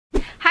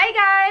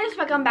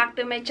Welcome back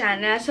to my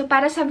channel. So,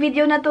 para sa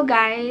video na to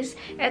guys,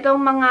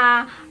 itong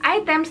mga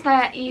items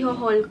na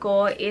i-haul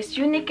ko is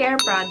UNICARE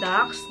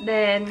products.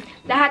 Then,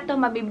 lahat to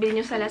mabibili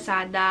nyo sa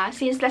Lazada.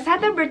 Since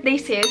Lazada birthday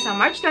sale sa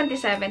March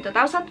 27,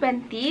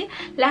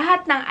 2020,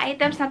 lahat ng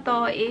items na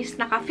to is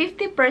naka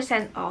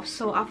 50% off.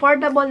 So,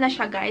 affordable na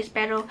siya guys.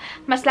 Pero,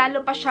 mas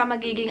lalo pa siya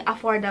magiging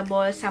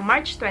affordable sa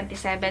March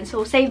 27.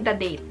 So, save the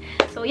date.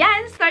 So,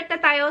 yan. Start na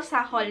tayo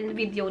sa haul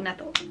video na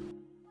to.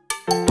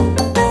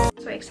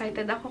 So,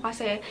 excited ako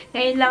kasi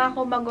ngayon lang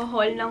ako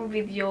mag-haul ng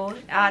video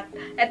at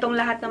etong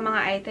lahat ng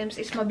mga items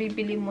is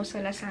mabibili mo sa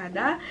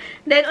Lazada.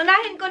 Then,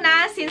 unahin ko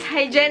na, since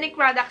hygienic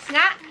products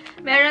nga,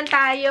 meron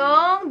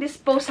tayong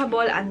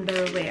disposable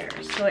underwear.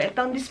 So,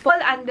 itong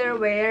disposable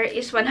underwear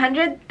is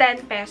 110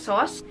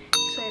 pesos.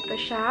 So, ito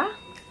siya.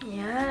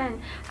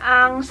 Yan.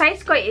 Ang size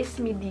ko is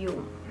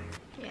medium.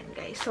 Yan,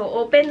 guys. So,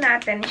 open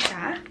natin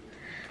siya.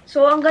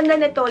 So, ang ganda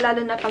nito,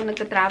 lalo na pag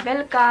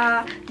nagta-travel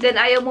ka, then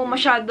ayaw mo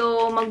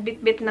masyado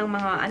magbitbit ng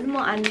mga,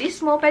 undies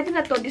mo, pwede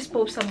na to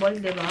disposable,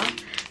 diba?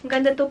 Ang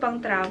ganda to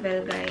pang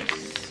travel,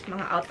 guys.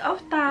 Mga out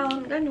of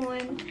town,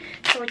 ganun.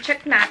 So,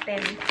 check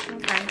natin ang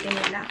panty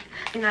nila.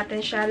 Check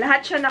natin siya. Lahat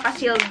siya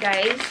naka-sealed,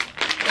 guys.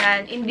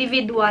 Yan,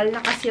 individual,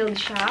 naka-sealed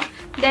siya.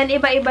 Then,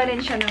 iba-iba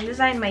rin siya ng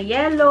design. May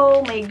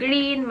yellow, may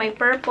green, may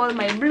purple,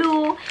 may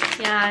blue.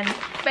 Yan.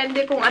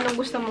 Depende kung anong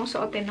gusto mong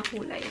suotin na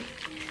kulay.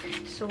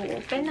 So,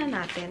 open na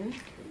natin.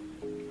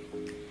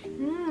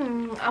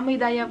 Amoy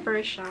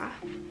diaper siya.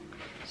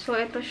 So,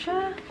 ito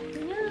siya.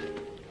 Ayan.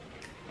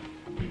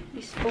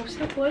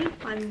 Disposable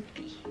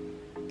panty.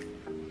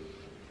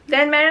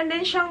 Then, meron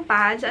din siyang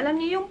pads. Alam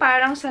niyo yung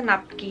parang sa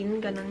napkin.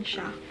 Ganun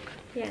siya.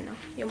 Ayan,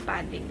 oh, yung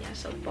padding niya.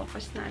 So,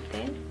 focus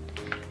natin.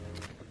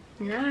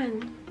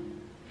 Ayan.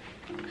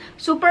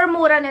 Super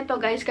mura nito,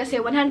 guys. Kasi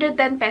 110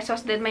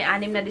 pesos din may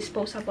 6 na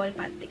disposable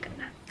panty ka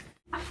na.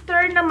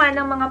 After naman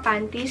ng mga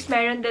panties,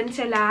 meron din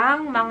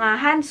silang mga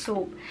hand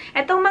soap.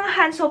 Itong mga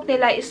hand soap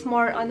nila is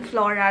more on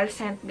floral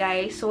scent,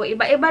 guys. So,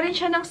 iba-iba rin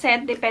siya ng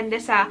scent. Depende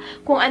sa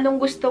kung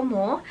anong gusto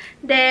mo.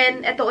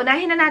 Then, ito,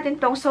 unahin na natin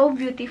tong So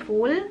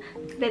Beautiful.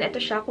 Then, ito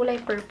siya. Kulay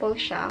purple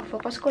siya.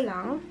 Focus ko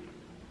lang.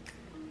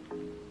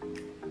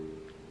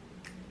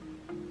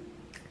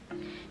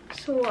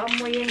 So,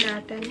 amoyin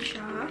natin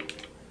siya.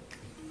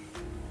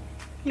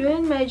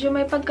 Yun, medyo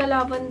may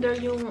pagka-lavender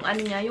yung,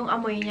 yung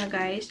amoy niya,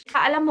 guys.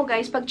 Alam mo,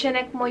 guys, pag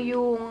chinek mo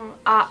yung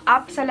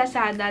app sa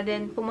Lazada,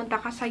 then pumunta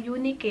ka sa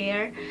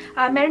UNICARE,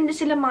 meron din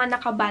sila mga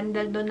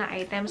nakabundle doon na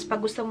items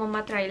pag gusto mo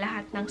matry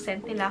lahat ng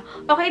scent nila.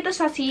 Okay, ito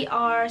sa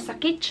CR, sa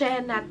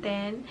kitchen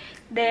natin.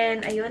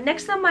 Then, ayun.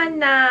 Next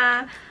naman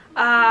na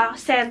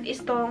scent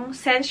is tong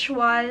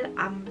Sensual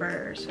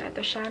Amber. So,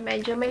 ito siya.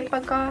 Medyo may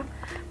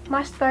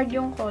pagka-mustard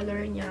yung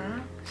color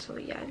niya.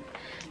 So, yan.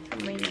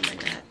 Amoy naman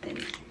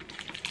natin.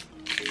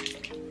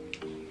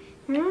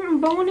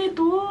 Ang bango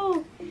nito.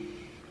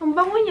 Ang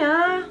bango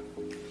niya.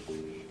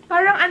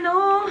 Parang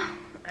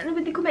ba,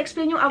 di ko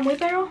ma-explain yung amoy,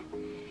 pero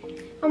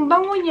ang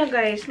bango niya,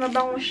 guys.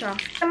 Mabango siya.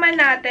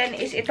 Naman natin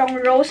is itong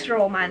Rose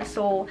Romance.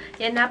 So,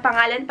 yan na,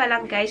 pangalan pa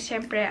lang, guys.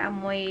 Siyempre,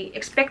 amoy,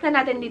 expect na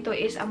natin dito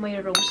is amoy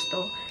rose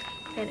to.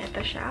 Then,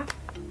 ito siya.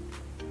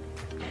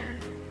 Yan.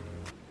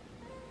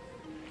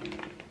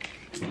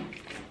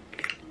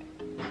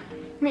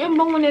 May ang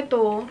bango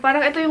nito.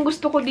 Parang ito yung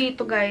gusto ko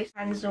dito, guys.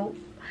 Hanzo.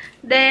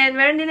 Then,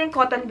 meron din yung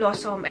Cotton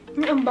Blossom.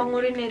 Ang bango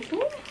rin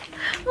nito.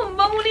 Ang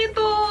bango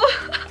nito.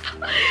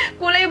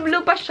 Kulay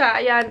blue pa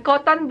siya. Ayan.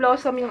 Cotton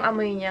Blossom yung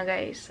amoy niya,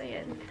 guys.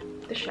 Ayan.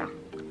 Ito siya.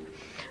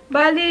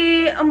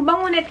 Bali, ang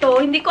bango nito.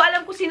 Hindi ko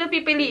alam kung sino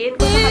pipiliin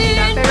ko sa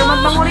kanila. Pero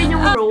mabango rin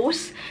yung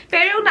Rose.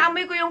 Pero yung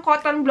naamoy ko yung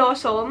Cotton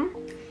Blossom.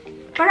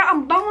 Parang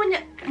ang bango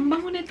niya. Ang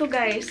bango nito,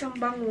 guys. Ang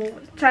bango.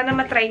 Sana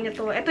matry niyo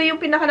to. Ito yung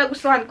pinaka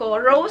nagustuhan ko.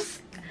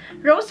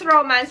 Rose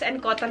Romance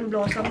and Cotton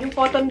Blossom. Yung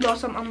Cotton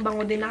Blossom, ang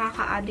bango din.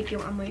 Nakaka-addict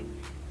yung amoy.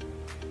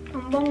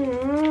 Ang bango.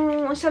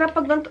 Ang sarap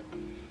pag ganito.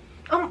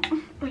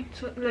 Uy,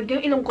 so,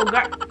 lagyan ilong ko,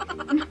 guard.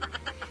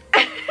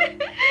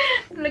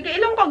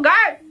 Lagyan ilong ko,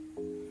 guard.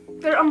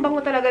 Pero ang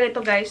bango talaga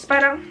nito, guys.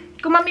 Parang,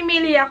 kung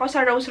mamimili ako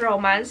sa Rose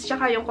Romance,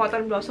 tsaka yung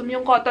Cotton Blossom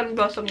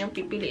yung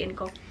pipiliin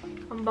ko.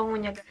 Ang bango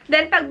niya.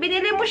 Then, pag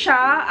binili mo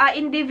siya,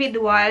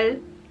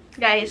 individual,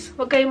 guys,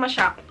 huwag kayong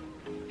ma-shock.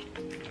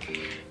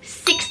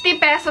 60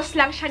 pesos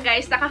lang siya,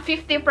 guys. Naka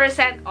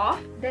 50%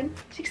 off. Then,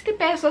 60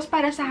 pesos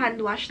para sa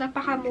hand wash.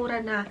 Napakamura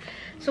na.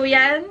 So,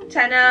 yan.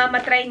 Sana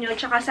matry nyo.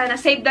 Tsaka sana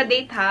save the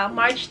date, ha.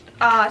 March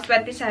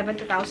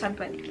 27,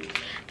 2020.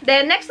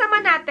 Then, next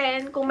naman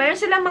natin, kung meron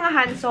silang mga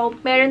hand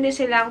soap, meron din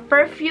silang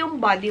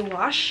perfume body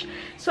wash.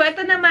 So,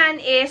 ito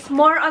naman is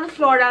more on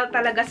floral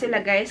talaga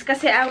sila, guys.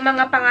 Kasi ang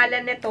mga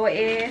pangalan nito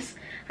is,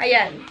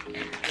 ayan,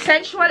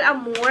 Sensual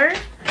Amour,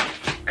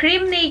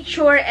 Cream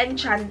Nature,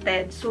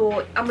 Enchanted.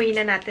 So, amoy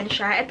na natin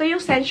siya. Ito yung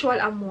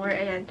Sensual Amour.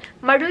 Ayan.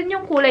 Maroon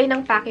yung kulay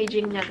ng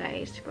packaging niya,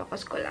 guys.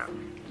 Focus ko lang.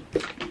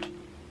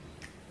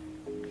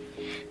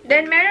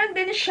 Then, meron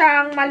din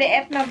siyang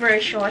maliit na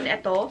version.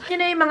 Ito. Yun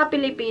na yung mga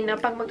Pilipino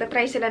pag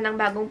magta-try sila ng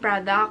bagong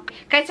product.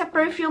 Kahit sa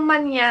perfume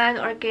man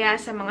yan or kaya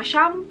sa mga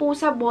shampoo,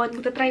 sabon,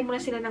 magta-try muna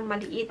sila ng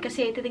maliit.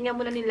 Kasi titingnan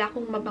muna nila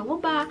kung mabango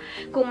ba,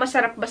 kung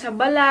masarap ba sa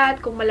balat,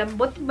 kung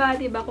malambot ba,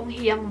 diba? Kung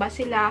hiyang ba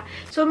sila.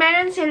 So,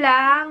 meron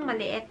silang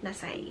maliit na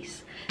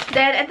size.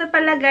 Then, ito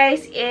pala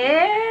guys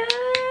is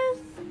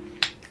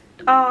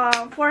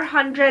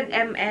 400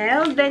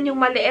 ml. Then, yung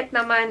maliit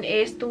naman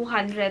is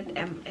 200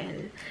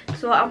 ml.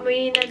 So,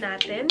 amuyin na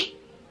natin.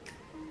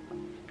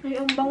 Ay,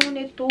 ang bango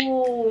nito.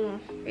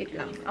 Wait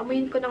lang.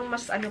 Amuyin ko ng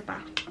mas ano pa.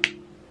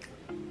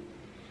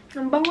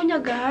 Ang bango niya,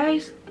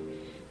 guys.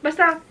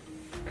 Basta,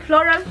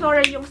 floral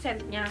yung scent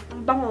niya.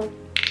 Ang bango.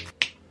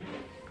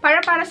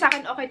 Para sa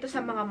akin, okay to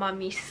sa mga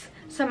mommies.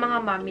 Sa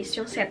mga mommies,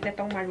 yung scent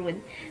nitong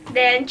maroon.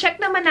 Then,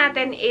 check naman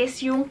natin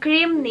is yung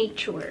Cream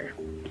Nature.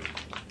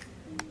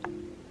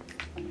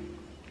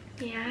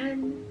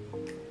 Yan.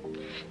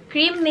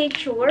 Cream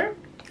Nature.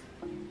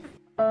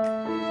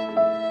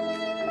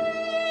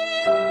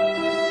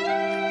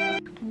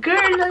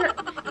 Girl,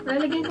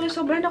 nalagyan ko na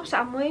sobrang ako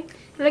sa amoy.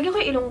 Nalagyan ko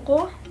yung ilong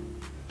ko.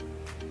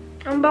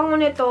 Ang bango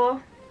nito.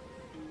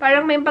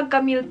 Parang may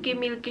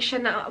pagka-milky siya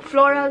na,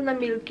 floral na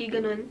milky,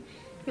 ganun.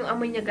 Yung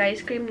amoy niya,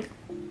 guys. Cream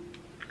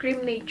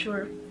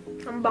Nature.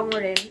 Ang bango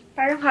rin.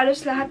 Parang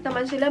halos lahat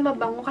naman sila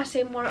mabango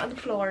kasi more on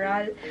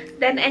floral.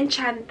 Then,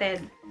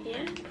 Enchanted.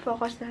 Yan.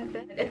 Focus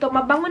natin. Ito,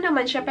 mabango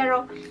naman siya,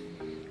 pero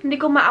hindi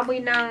ko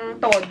maamoy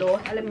ng todo.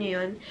 Alam niyo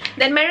yun.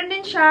 Then, meron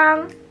din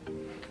siyang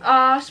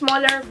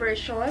smaller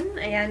version.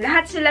 Ayan.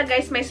 Lahat sila,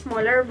 guys, may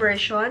smaller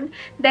version.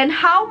 Then,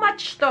 how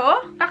much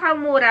to?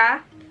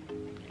 Nakamura.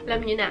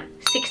 Alam niyo na.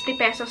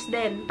 60 pesos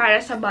din para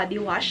sa body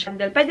wash.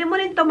 Pwede mo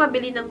rin to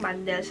mabili ng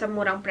bundle sa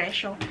murang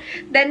presyo.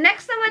 Then,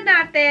 next naman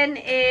natin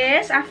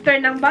is, after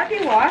ng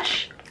body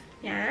wash,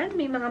 yan,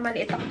 may mga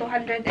maliit ang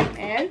 200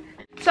 ml.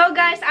 So,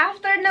 guys,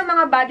 after ng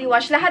mga body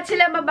wash, lahat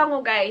sila mabango,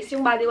 guys.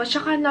 Yung body wash,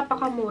 saka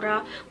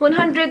napakamura.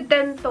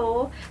 110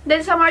 to. Then,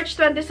 sa March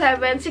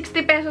 27,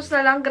 60 pesos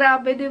na lang.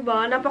 Grabe,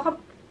 diba?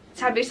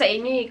 Sabi sa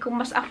inyo,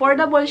 kung mas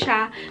affordable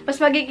siya, mas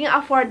magiging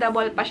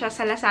affordable pa siya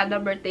sa Lazada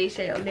birthday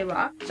sale, di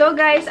ba? So,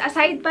 guys,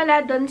 aside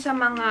pala dun sa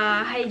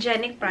mga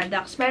hygienic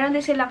products, meron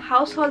din silang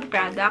household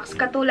products,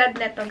 katulad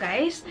nito,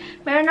 guys.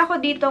 Meron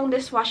ako ditong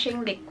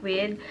dishwashing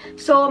liquid.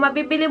 So,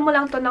 mabibili mo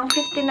lang to ng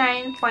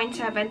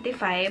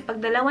 59.75. Pag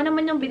dalawa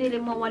naman yung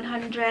binili mo,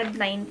 119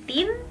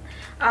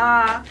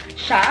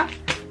 siya.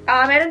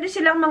 Meron din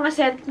silang mga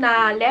scent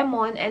na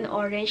lemon and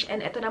orange.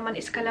 And ito naman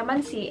is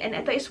calamansi. And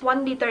ito is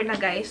 1 liter na,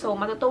 guys. So,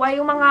 matutuwa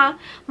yung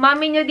mga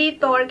mami nyo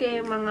dito or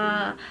kaya yung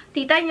mga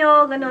tita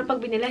nyo. Ganun,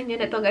 pag binilan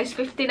nyo nito, guys,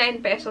 59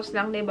 pesos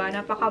lang, diba?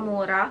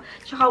 Napakamura.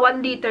 Tsaka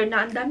 1 liter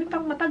na. Ang dami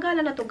pang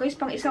matagalan na to, guys.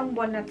 Pang isang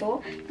buwan na to.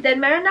 Then,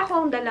 meron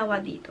akong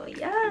dalawa dito.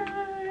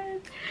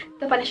 Yan.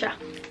 Ito pala siya.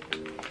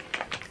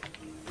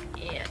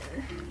 Yan.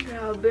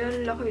 Grabe,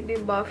 ang laki,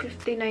 diba?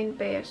 59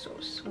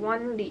 pesos.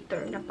 1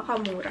 liter.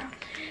 Napakamura.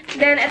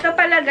 Then, ito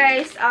pala,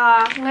 guys,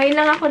 ngayon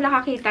lang ako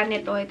nakakita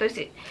nito. Ito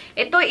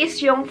is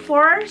yung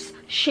Force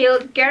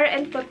Shield Care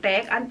and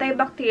Protect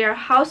Antibacterial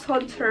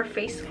Household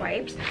Surface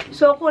Wipes.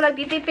 So, kung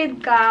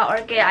nagtitipid ka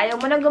or kaya ayaw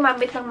mo na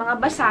gumamit ng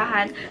mga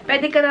basahan,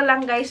 pwede ka na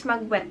lang, guys,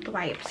 mag-wet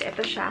wipes.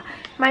 Ito siya.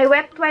 May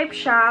wet wipe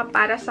siya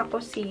para sa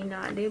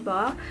kusina,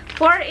 diba?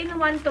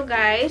 4-in-1 to,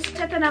 guys.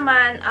 Ito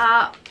naman,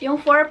 yung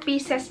 4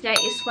 pieces niya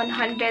is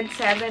 176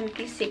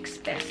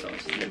 pesos.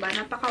 Diba?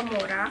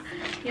 Napakamura.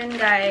 Yun,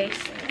 guys.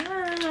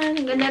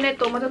 Ganyan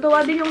ito.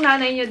 Matutuwa din yung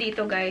nanay nyo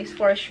dito, guys.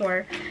 For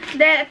sure.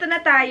 Then, ito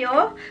na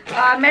tayo.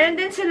 Meron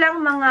din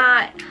silang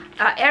mga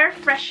air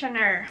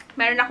freshener.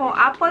 Meron akong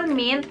apple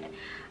mint,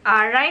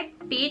 ripe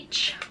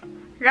peach,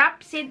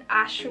 rapeseed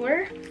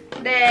azure.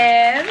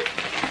 Then,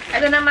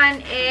 ito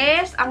naman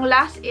is, ang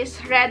last is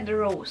red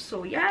rose.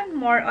 So, yan.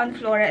 More on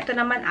floral. Ito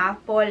naman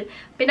apple.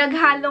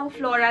 Pinaghalong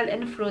floral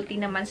and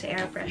fruity naman sa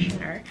air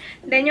freshener.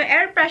 Then, yung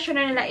air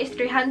freshener nila is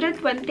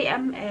 320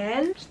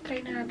 ml. Let's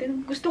try na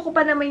natin. Gusto ko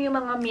pa naman yung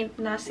mga mint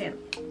na scent.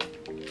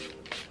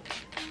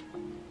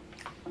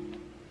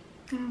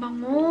 Ang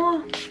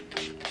bango.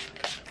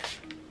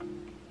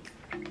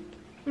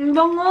 Ang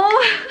bango.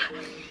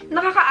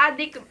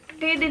 Nakaka-addict.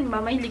 Kayo din ba?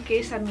 Mahilig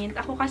kayo sa mint?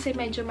 Ako kasi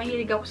medyo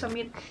mahilig ako sa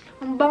mint.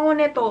 Ang bango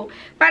nito.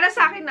 Para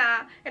sa akin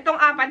itong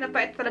apat na to,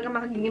 ito talaga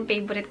magiging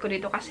favorite ko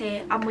dito kasi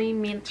amoy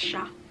mint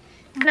siya.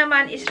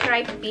 Naman is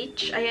ripe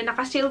peach. Ayan,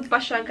 naka-sealed pa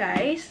siya,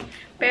 guys.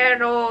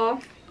 Pero,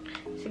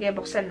 sige,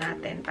 buksan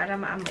natin para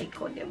maamoy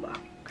ko, diba?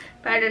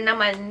 Para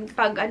naman,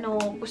 pag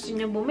gusto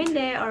nyo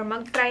bumili or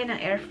mag-try ng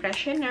air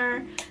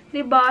freshener,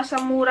 diba?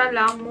 Sa mura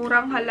lang,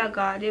 murang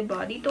halaga,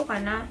 diba? Dito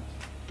ka na.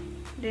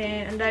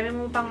 Then, ang dami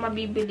mo pang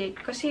mabibili.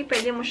 Kasi,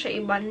 pwede mo siya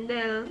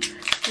i-bundle.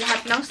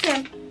 Lahat ng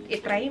scent,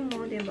 i-try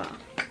mo, diba?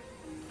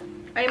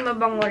 Ay,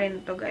 mabango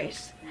rin to,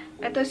 guys.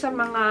 Ito sa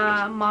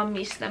mga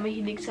mommies na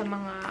mahilig sa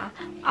mga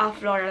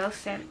floral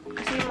scent.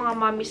 Kasi yung mga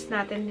mommies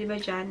natin, diba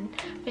dyan,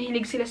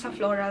 mahilig sila sa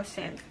floral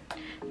scent.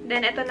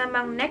 Then, ito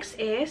namang next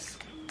is,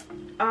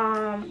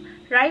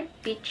 ripe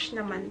peach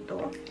naman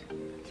to.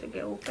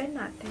 Sige, open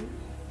natin.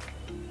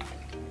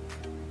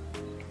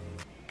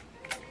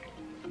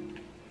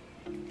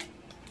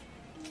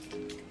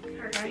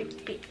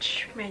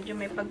 Medyo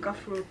may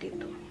pagka-fruity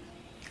to.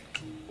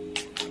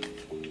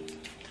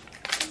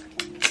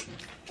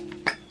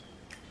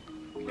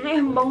 Ay,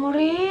 ang bango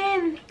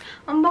rin.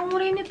 Ang bango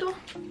rin ito.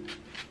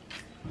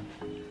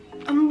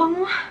 Ang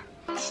bango.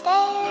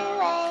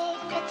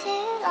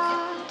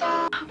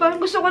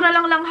 Parang gusto ko na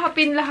lang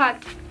langhapin lahat.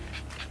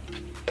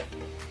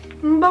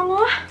 Ang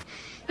bango.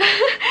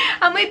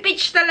 Amoy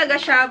peach talaga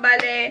siya.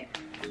 Bale,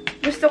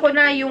 gusto ko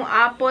na yung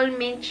apple,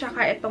 mint,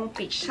 tsaka itong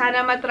peach.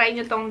 Sana matry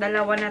nyo tong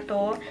dalawa na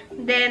to.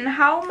 Then,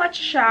 how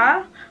much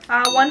siya?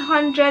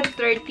 130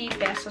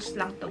 pesos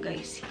lang to,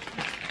 guys.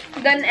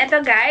 Then,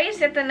 eto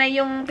guys, ito na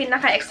yung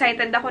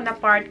pinaka-excited ako na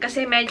part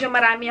kasi medyo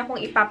marami akong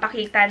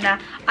ipapakita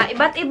na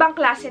iba't ibang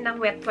klase ng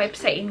wet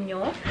wipes sa inyo.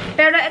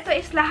 Pero ito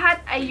is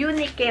lahat ay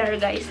UNICARE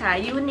guys ha,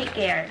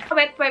 UNICARE.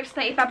 Wet wipes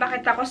na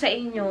ipapakita ko sa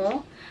inyo,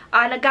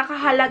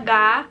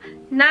 nagkakahalaga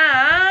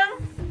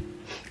ng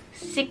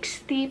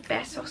 60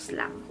 pesos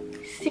lang.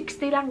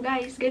 60 lang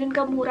guys, ganun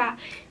kamura.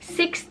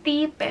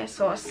 60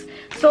 pesos.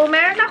 So,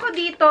 meron ako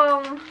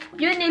ditong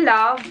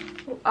Unilove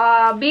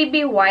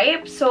baby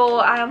wipe. So,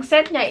 ang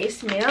set niya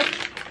is milk.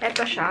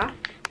 Ito siya.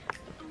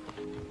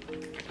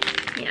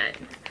 Yan.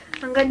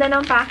 Ang ganda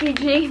ng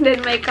packaging.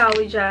 Then, may cow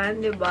dyan,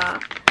 diba?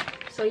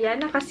 So,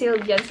 yan.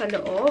 Nakasealed yan sa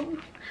loob.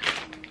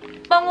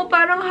 Bango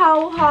parang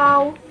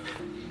how-how.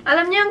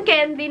 Alam niyo yung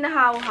candy na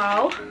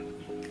how-how?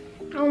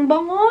 Ang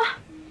bango.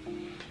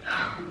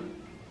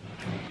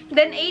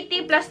 Then,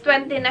 80 plus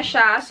 20 na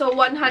siya. So,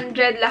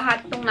 100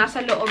 lahat nung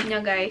nasa loob niya,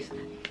 guys.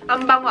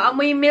 Ang bango.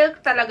 Amoy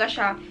milk talaga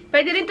siya.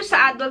 Pwede rin to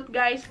sa adult,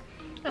 guys.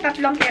 3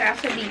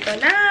 piraso dito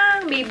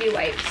ng baby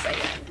wipes.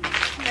 Ayan.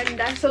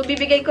 Ganda. So,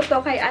 bibigay ko to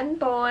kay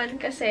Anton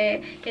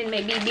kasi yun,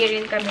 may baby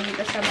rin kami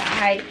dito sa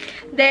bahay.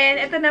 Then,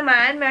 ito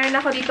naman, meron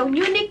ako ditong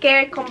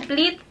UNICARE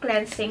Complete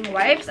Cleansing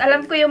Wipes.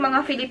 Alam ko yung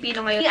mga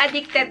Filipino ngayon,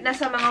 addicted na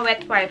sa mga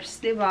wet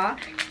wipes, diba?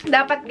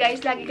 Dapat,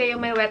 guys, lagi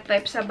kayong may wet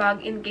wipes sa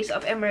bag in case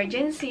of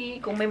emergency.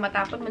 Kung may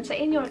matapon man sa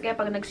inyo, or kaya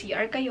pag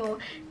nag-CR kayo.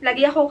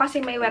 Lagi ako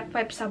kasi may wet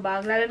wipes sa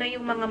bag, lalo na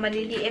yung mga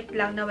maliliit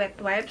lang na wet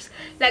wipes.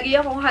 Lagi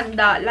akong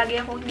handa.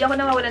 Hindi ako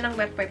nawawala ng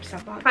wet wipes sa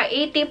bag.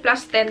 80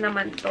 plus 10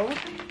 naman to.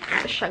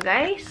 Ito siya,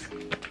 guys.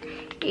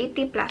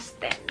 80 plus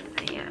 10.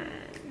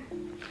 Ayan.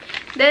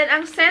 Then,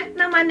 ang scent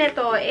naman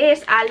nito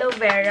is aloe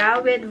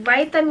vera with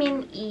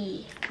vitamin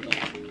E.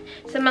 Ayan.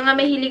 Sa mga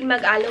mahilig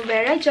mag-aloe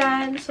vera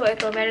dyan. So,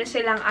 ito, meron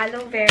silang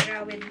aloe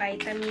vera with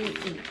vitamin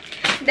E.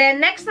 Then,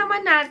 next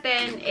naman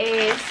natin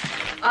is,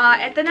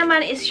 ito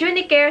naman is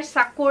UNICARE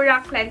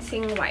Sakura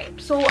Cleansing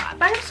Wipe. So,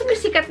 parang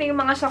sumisikat na yung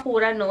mga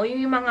Sakura, no?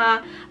 Yung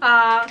mga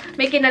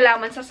may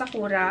kinalaman sa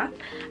Sakura.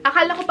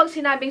 Akala ko pag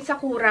sinabing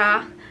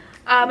Sakura,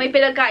 may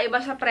pinagkaiba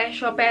sa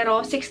presyo,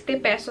 pero 60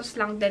 pesos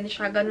lang din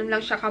siya. Ganun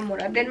lang siya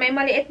kamura. Then, may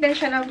maliit din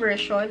siya na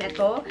version.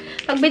 Ito.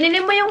 Pag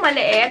binili mo yung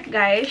maliit,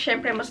 guys,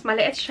 syempre, mas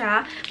maliit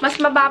siya. Mas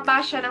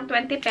mababa siya ng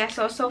 20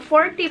 pesos. So,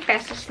 40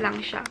 pesos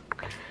lang siya.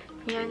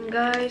 Yan,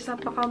 guys.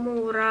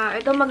 Napakamura.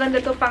 Ito, maganda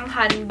to pang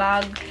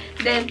handbag.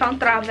 Then, pang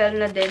travel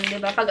na din,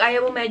 diba? Pag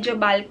ayaw mo medyo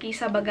bulky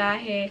sa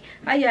bagahe,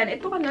 ayan,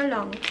 ito ka na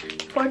lang.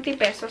 40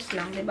 pesos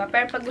lang, diba?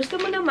 Pero pag gusto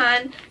mo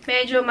naman,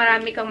 medyo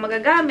marami kang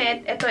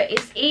magagamit, ito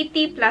is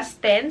 80 plus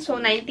 10.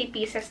 So, 90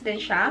 pieces din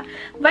siya.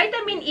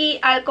 Vitamin E,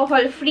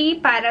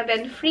 alcohol-free,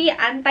 paraben-free,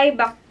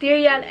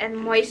 antibacterial, and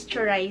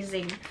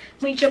moisturizing.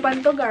 May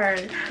Japan to, girl.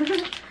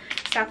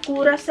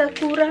 Sakura,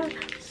 Sakura.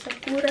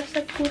 Sakura,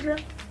 Sakura.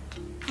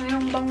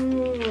 Ayong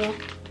bango.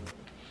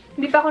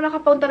 Hindi pa ako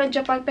nakapunta ng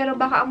Japan, pero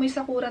baka amoy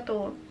Sakura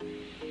to.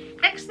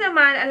 Next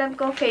naman, alam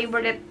ko,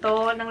 favorite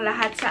to ng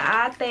lahat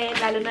sa atin.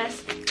 Lalo na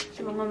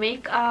sa mga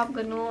makeup,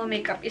 gano'n.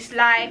 Makeup is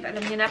life.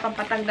 Alam niyo na,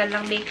 pampatanggal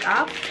ng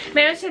makeup.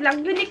 Meron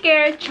silang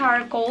UNICARE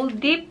Charcoal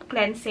Deep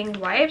Cleansing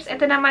Wipes.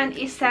 Ito naman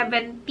is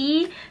 70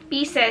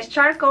 pieces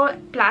charcoal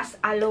plus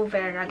aloe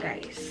vera,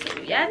 guys.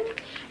 So, yan.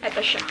 Ito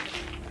siya.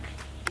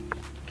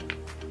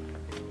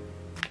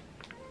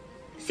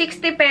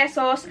 60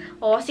 pesos.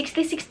 O,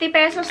 60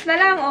 pesos na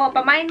lang. O,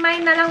 pamain-main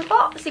na lang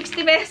po.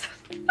 60 pesos.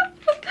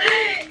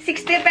 60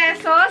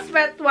 pesos.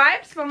 Wet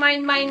wipes.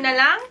 Pamain-main na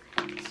lang.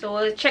 So,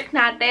 check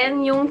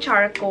natin yung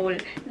charcoal.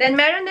 Then,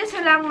 meron din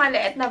silang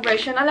maliit na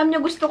version. Alam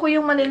nyo, gusto ko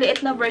yung maliliit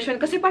na version.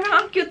 Kasi parang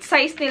ang cute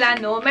size nila,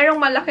 no? Merong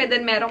malaki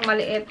din, merong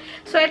maliit.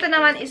 So, ito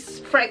naman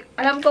is,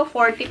 alam ko,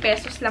 40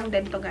 pesos lang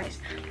din to,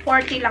 guys.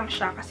 40 lang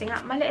siya. Kasi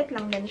nga, maliit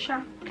lang din siya.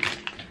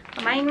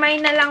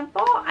 Pamain-main na lang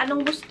po.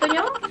 Anong gusto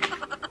nyo?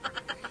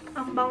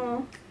 Ang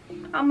bango.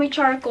 May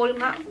charcoal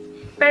nga.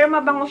 Pero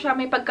mabango siya.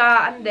 May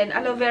pagkaan din.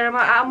 Aloe vera.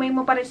 Maaamoy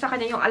mo pa rin sa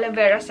kanya yung aloe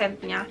vera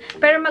scent niya.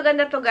 Pero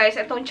maganda to, guys.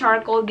 Itong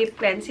charcoal deep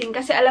cleansing.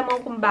 Kasi alam mo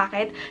kung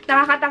bakit.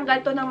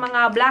 Nakakatanggal to ng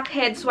mga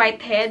blackheads,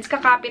 whiteheads.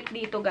 Kakapit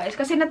dito, guys.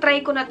 Kasi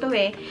na-try ko na to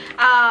eh.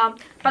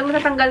 Pag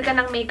natatanggal ka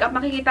ng makeup,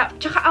 makikita.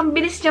 Tsaka ang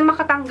bilis niya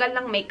makatanggal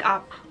ng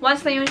makeup.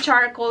 Once na yung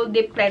charcoal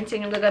deep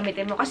cleansing yung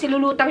gagamitin mo. Kasi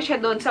lulutang siya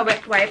doon sa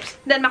wet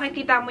wipes. Then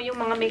makikita mo yung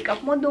mga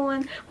makeup mo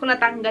doon. Kung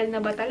natanggal na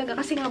ba talaga.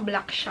 Kasi nga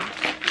black siya.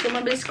 So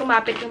mabilis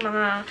kumapit yung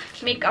mga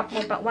makeup mo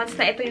once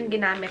na ito yung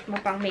ginamit mo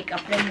pang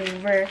makeup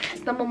remover.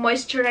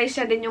 Moisturize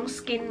siya din yung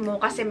skin mo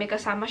kasi may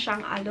kasama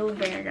siyang aloe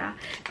vera.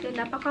 Then,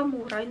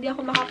 napakamura. Hindi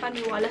ako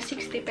makapaniwala.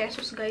 60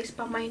 pesos, guys.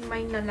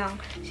 Pamain-main na lang.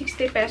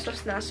 60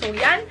 pesos na. So,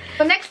 yan.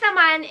 So, next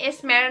naman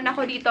is meron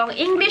ako dito ang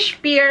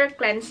English Pear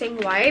Cleansing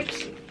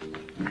Wipes.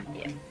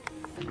 Ayan.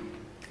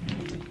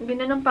 Ang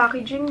ganda ng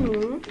packaging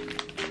mo.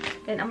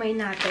 Then, amay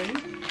natin.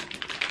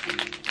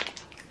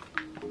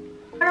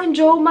 Parang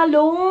Jo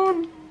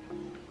Malone.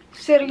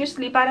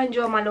 Seriously, parang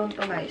Jo Malone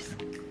to, guys.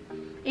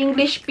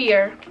 English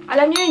Pear.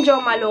 Alam niyo yung Jo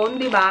Malone,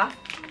 di ba?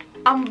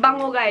 Ang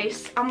bango,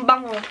 guys. Ang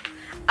bango.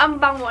 Ang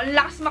bango. Ang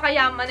lakas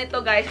makayaman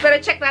nito, guys. Pero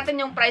check natin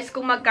yung price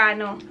kung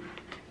magkano.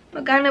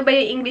 Magkano ba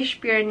yung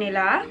English Pear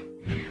nila?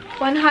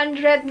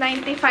 195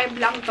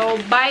 lang to.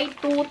 Buy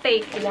 2,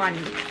 take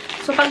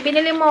 1. So, pag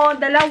binili mo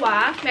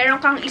dalawa,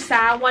 meron kang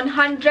isa,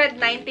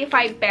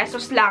 195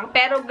 pesos lang.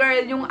 Pero,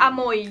 girl, yung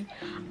amoy.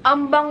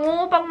 Ang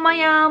bango, pang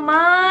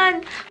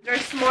mayaman.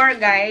 There's more,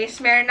 guys.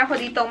 Meron ako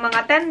ditong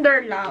mga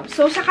Tender Love.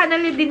 So, sa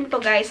kanila din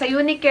to, guys. Sa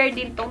UNICARE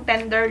din tong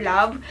Tender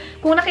Love.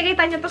 Kung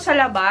nakikita nyo to sa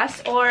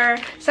labas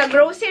or sa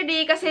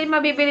grocery, kasi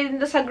mabibili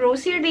din to sa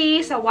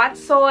grocery, sa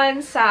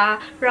Watson, sa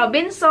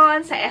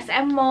Robinson, sa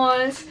SM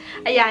Malls,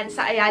 ayan,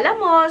 sa Ayala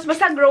Malls.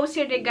 Basta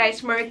grocery,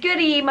 guys.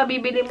 Mercury,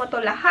 mabibili mo to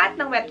lahat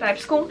ng wet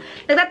wipes. Kung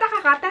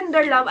nagtataka ka,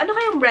 Tender Love, ano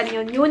kayong brand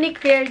yun?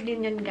 UNICARE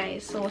din yun,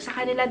 guys. So, sa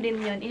kanila din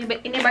yun.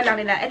 Iniba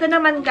lang nila. Ito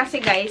naman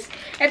kasi, guys,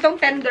 itong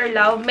Tender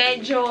Love,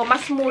 medyo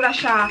mas mura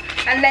siya.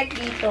 Unlike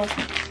dito,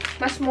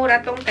 mas mura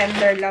tong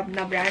Tender Love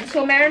na brand.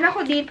 So, meron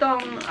ako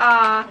ditong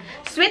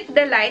Sweet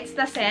Delights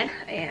na scent.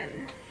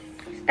 Ayan.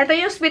 Ito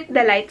yung Sweet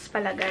Delights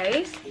pala,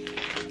 guys.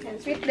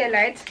 Ayan, Sweet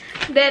Delights.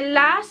 Then,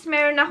 last,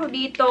 meron ako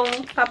ditong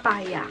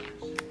papaya.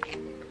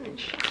 Ayan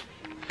siya.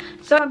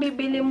 So,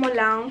 mabibili mo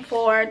lang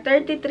for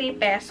 33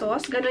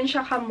 pesos. Ganun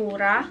siya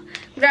kamura.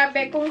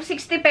 Grabe, kung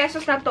 60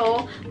 pesos na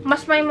to,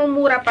 mas may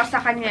mumura pa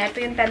sa kanya.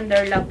 Ito yung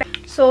Tender Love.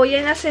 So,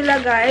 yan na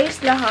sila, guys.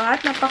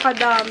 Lahat.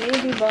 Napakadami,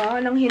 diba?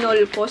 Ng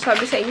hinol ko.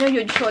 Sabi sa inyo,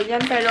 huge haul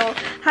yan. Pero,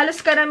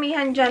 halos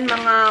karamihan dyan,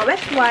 mga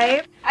wet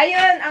wipe.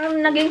 Ayun,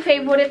 ang naging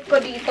favorite ko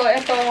dito,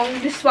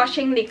 itong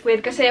dishwashing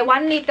liquid. Kasi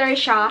 1 liter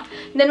siya.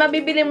 Then,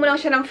 mabibili mo lang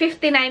siya ng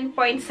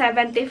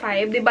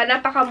 59.75. Diba?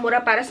 Napakamura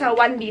para sa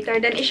 1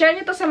 liter. Then, i-share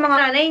nyo to sa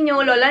mga nanay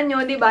nyo, lola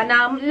nyo, diba?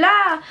 Na,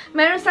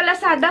 meron sa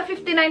Lazada,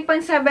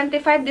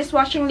 59.75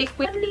 dishwashing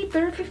liquid. 1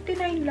 liter,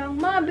 59 lang.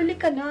 Mabili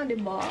ka na,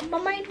 diba?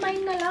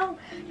 Mamain-main na lang.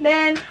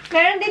 Then,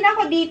 meron din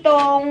ako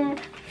ditong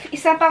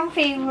isa pang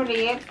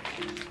favorite.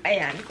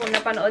 Ayan, kung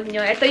napanood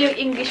nyo. Ito yung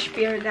English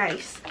Pear,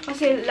 guys.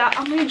 Kasi,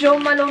 amoy Jo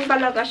Malone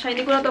talaga siya.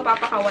 Hindi ko na ito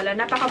papakawala.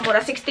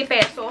 Napakamura. 60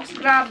 pesos.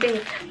 Grabe.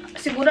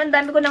 Siguro ang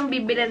dami ko nang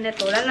bibilin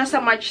nito. Lalo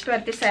sa March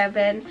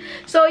 27.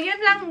 So, yun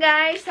lang,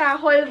 guys, sa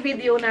whole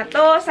video na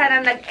to.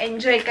 Sana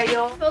nag-enjoy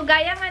kayo. So,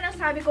 gaya nga ng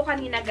sabi ko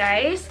kanina,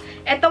 guys,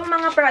 etong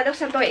mga products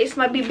na to is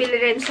mabibili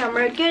rin sa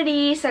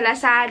Mercury, sa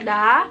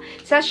Lazada,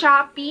 sa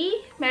Shopee.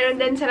 Meron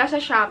din sila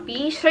sa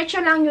Shopee. Search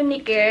nyo lang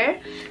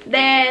UNICARE.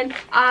 Then,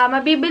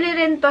 mabibili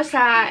rin to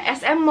sa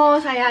SM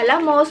Malls, Ayala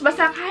Malls,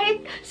 basta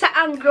kahit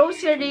saang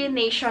grocery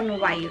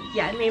nationwide.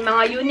 Yan, may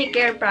mga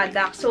UNICARE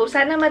products. So,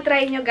 sana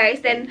matry nyo,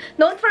 guys. Then,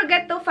 don't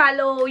forget to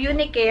follow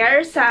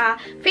UNICARE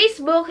sa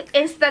Facebook,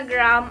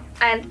 Instagram,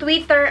 and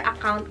Twitter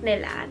account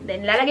nila.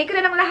 Then, lalagay ko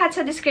na lang lahat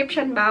sa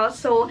description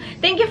box. So,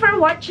 thank you for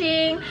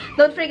watching.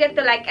 Don't forget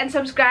to like and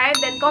subscribe.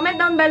 Then,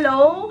 comment down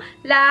below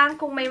lang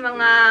kung may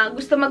mga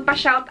gusto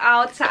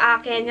magpa-shoutout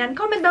sa akin. Yan,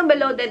 comment down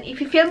below. Then,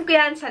 i-film ko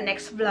yan sa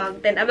next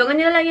vlog. Then, abangan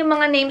nyo na lang yung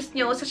mga names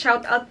nyo sa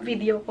shoutout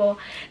video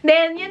ko.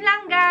 Then, yun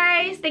lang,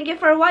 guys. Thank you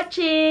for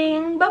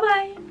watching.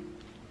 Bye-bye!